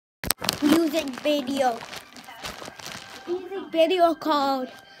music video called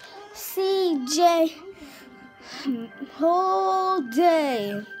CJ Whole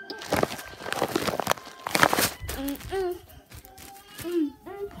Day.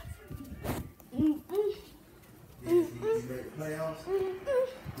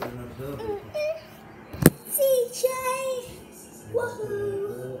 CJ,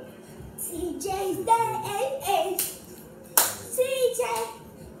 woohoo! CJ's day.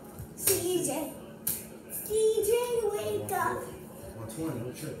 CJ, wake up.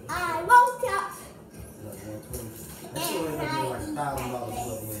 120, I woke up. That shit would have been like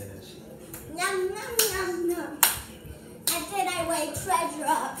 $1,000 win that shit. Nom. And then I wake Treasure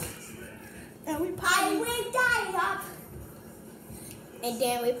up. And we party. I wake Daddy up. And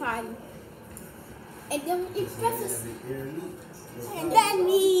then we party. And then we eat breakfast. And then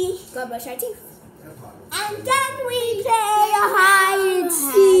we go brush our teeth. And then we play a hide and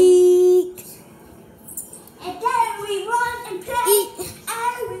seek. And then we run and play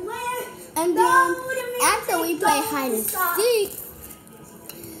everywhere. And then after we play hide and seek,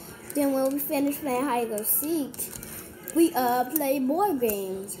 then when we finish playing hide and seek, we play board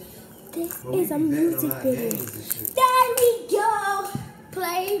games. This is a music video. Then we go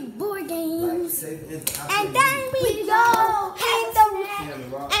play board games. And then we go in the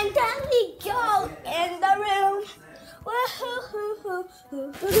room. And then we go in the room. Woohoo!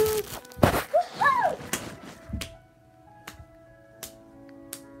 Woohoo!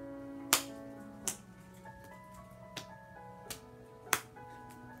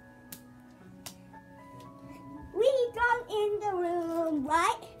 We go in the room,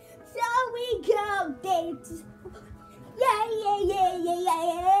 right? So we go dance. Yeah.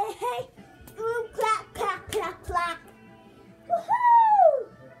 Boom, clap. Woohoo!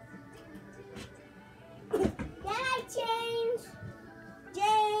 Then I change.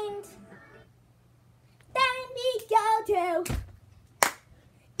 Then we go to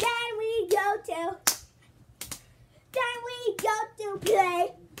play.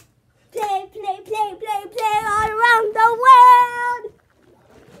 Play all around the world.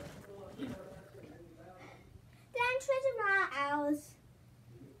 Then Treasure Miles.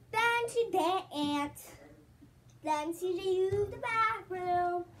 Then she dance. Then she used the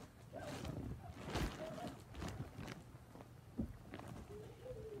bathroom.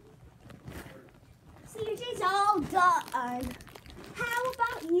 CJ's all done. How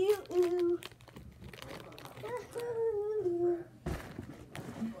about you?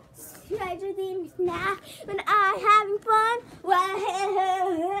 Treasure seems now when I having fun. Well,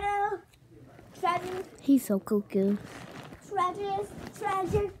 Treasure. He's so cuckoo. Treasure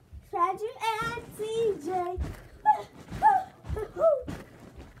and CJ.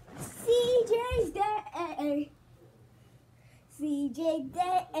 CJ's day.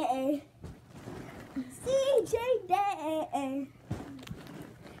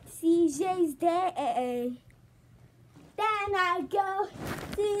 CJ's day. Then I go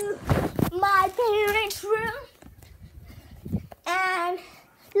to my parents' room and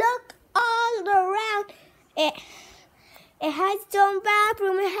look all around. It has its own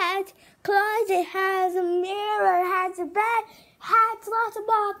bathroom, it has closet, it has a mirror, it has a bed, it has lots of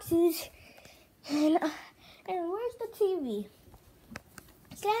boxes. And where's the TV?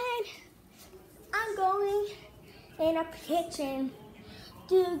 Then I'm going in a kitchen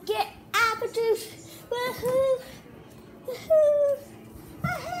to get apple juice. Woohoo!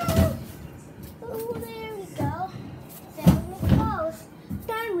 Oh, there we go. Then we close.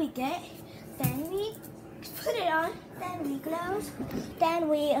 Then we put it on. Then we close. Then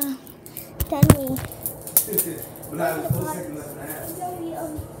we put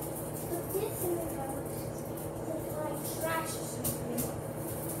this in the box. Like trash or something.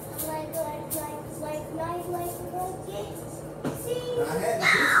 Like this. See? I had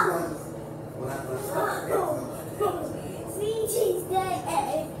this one when I started. CJ's day.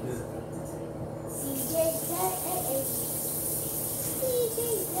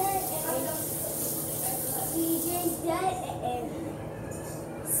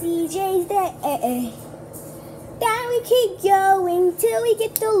 CJ's day. Then we keep going till we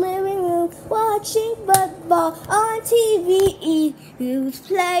get to the living room, watching football on TV. Who's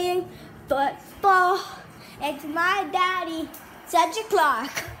playing football? It's my daddy, Cedric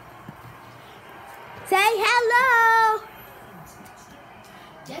Clark. Say hello.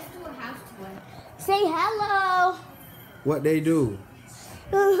 Just do a house tour. Say hello. What they do?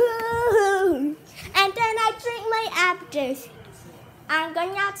 And then I drink my apple juice. I'm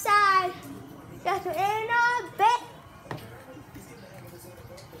going outside. Just in a bit.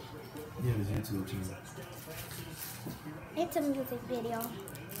 Yeah, it's YouTube channel. It's a music video.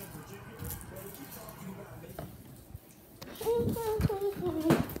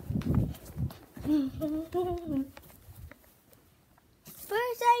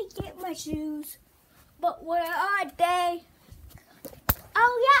 First I get my shoes, but where are they?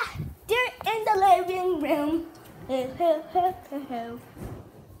 Oh yeah, they're in the living room. Where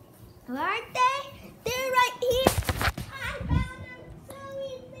are they? They're right here. I found them so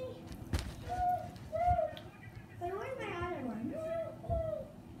easy. Wait, where's my other one?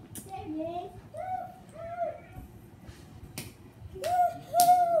 There it is.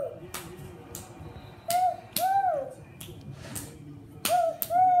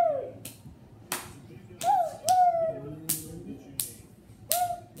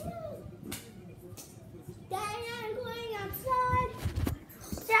 Daddy, I'm going outside.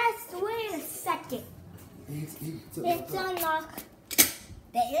 Just wait a second. It's unlocked.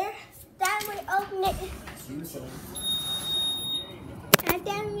 There. Then we open it. And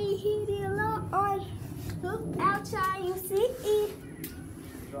then we hit the alarm on. Look outside, you see.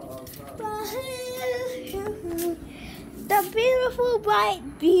 The beautiful bright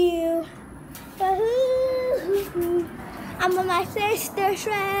view. I'm on my sister's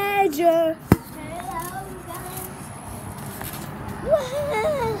treasure.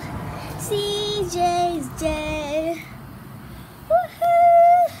 Woohoo! CJ's dead.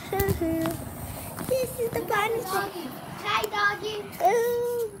 Woohoo! This is the finest one. Hi, doggy.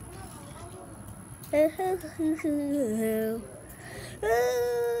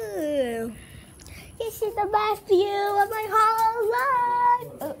 This is the best view of my whole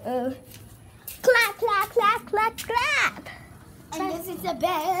life. Clap, clap, clap, clap, clap. And this is the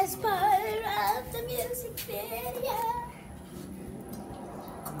best part of the music video.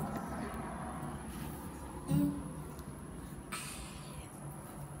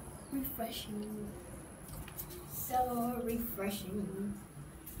 Refreshing. So refreshing.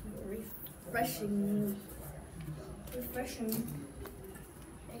 Refreshing. Refreshing.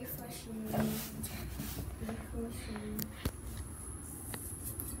 Refreshing. Refreshing.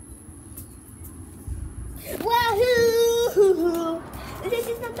 Wahoo! This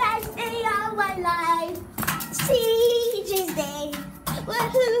is the best day of my life. CJ's day.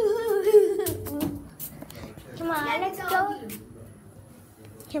 Wahoo! Come on, let's go.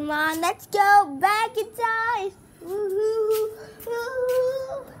 Come on, let's go back inside. Woohoo!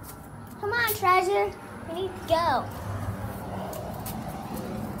 Woohoo! Come on, treasure. We need to go.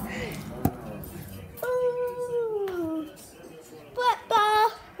 Ooh.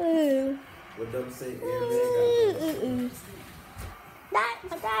 Football. Ooh. What does say?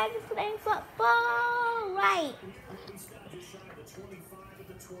 My dad is playing football. Right.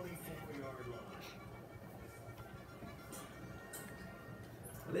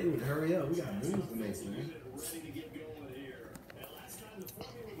 They need to hurry up. We got moves to make, man.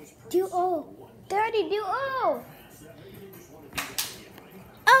 Duo. 30 duo.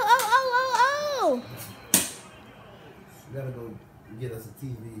 Oh. We gotta go get us a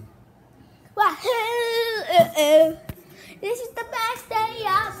TV. Wahoo! This is the best day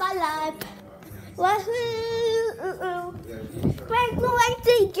of my life. Wahoo! We're going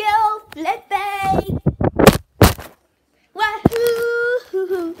to go flipping.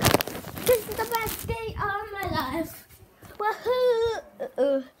 Wahoo! This is the best day of my life.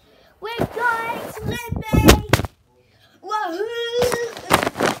 Wahoo! We're going flipping. Wahoo!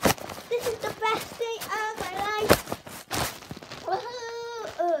 This is the best day of my life.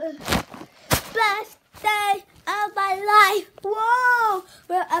 Wahoo! Best day of my life. Whoa!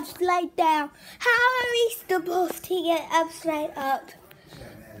 We're upside down. How are we supposed to get upside up?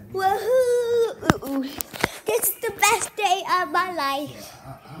 Woohoo! This is the best day of my life.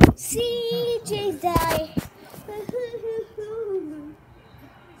 CJ's day.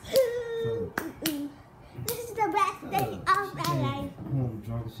 This is the best day of my life.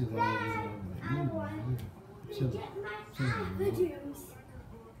 I want to get my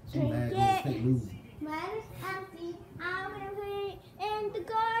packages. Mine is empty. I'm going to put it in the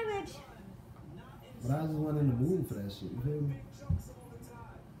garbage. But I just wasn't in the mood for that shit, you feel me?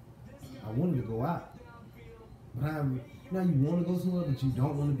 I wanted to go out. But now you want to go somewhere, but you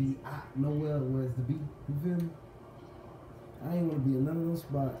don't want to be out nowhere where it's to be, you feel me? I ain't want to be in none of those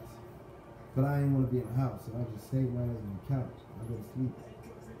spots, but I ain't want to be in the house, so I just stay my ass on the couch. I go to sleep.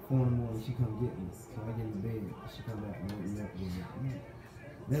 4 in the morning, she come get me. So I get in the bed, she come back and wake me up again.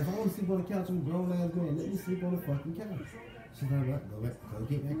 Now if I want to sleep on the couch, I'm a grown ass man, let me sleep on the fucking couch. She's like, go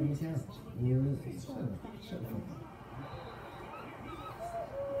get back on the couch. You know, shut up. Shut the fuck up.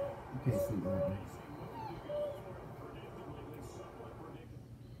 You can't sleep right now.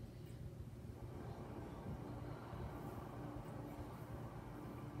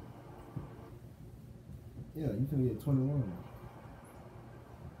 Yeah, you finna get 21.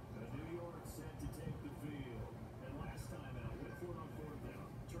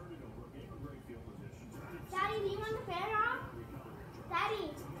 Daddy, do you want the fan on? Daddy,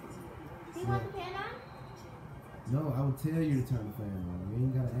 do you want the fan on? No, I would tell you to turn the fan on. You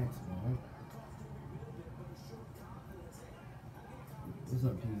ain't gotta ask me, right? What's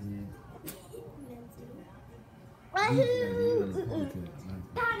up, PZ? Time You to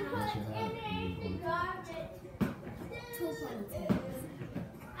gotta put it in the garbage. Two ponytails.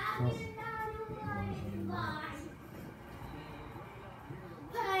 I've been down the morning line.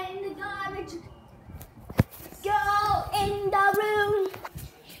 Put it in the garbage. Go in the room.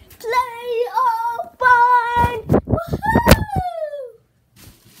 Play all fun. Woohoo!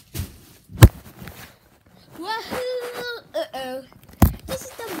 Woohoo! Uh-oh. This is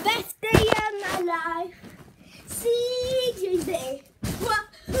the best day of my life. CJ's Day.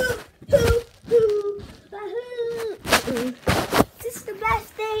 Woohoo! Hoo! Hoo! Woohoo! Uh-oh. This is the best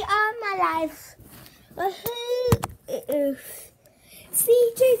day of my life. Woohoo! Uh-oh.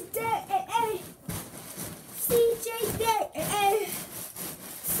 CJ's Day. CJ's Day.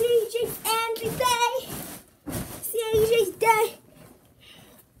 CJ's Andy Day. CJ's Day.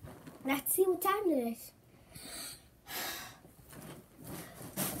 Let's see what time it is.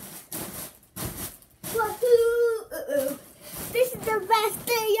 Woohoo! Uh-oh. This is the best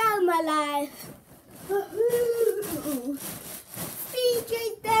day of my life. Woohoo!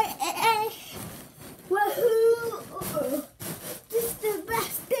 CJ's Day. Woohoo! Uh-oh. This is the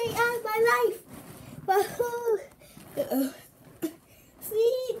best day of my life. Woohoo! Uh-oh.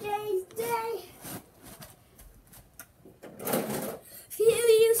 CJ's Day. Here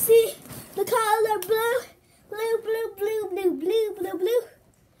you see the color blue. Blue, blue, blue, blue, blue, blue, blue.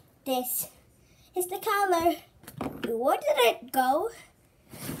 This is the color. Where did it go?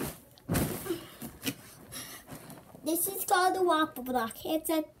 This is called the Whopper Block. It's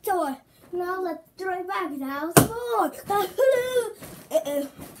a door. Now let's drive back to the house more. Uh-oh.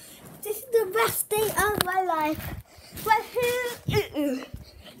 This is the best day of my life. Woohoo!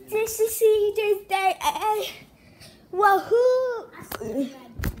 This is CJ's Day. Woohoo!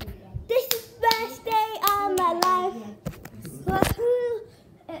 This is the best day of my life. Woohoo!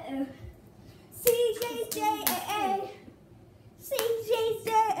 CJ's Day. CJ's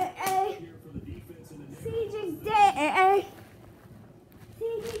Day. CJ's Day.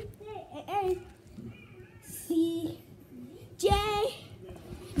 CJ's Day. CJ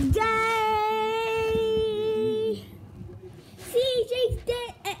Day. CJ's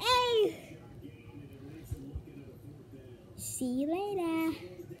Day. See you later.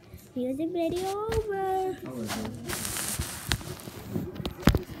 Music video over.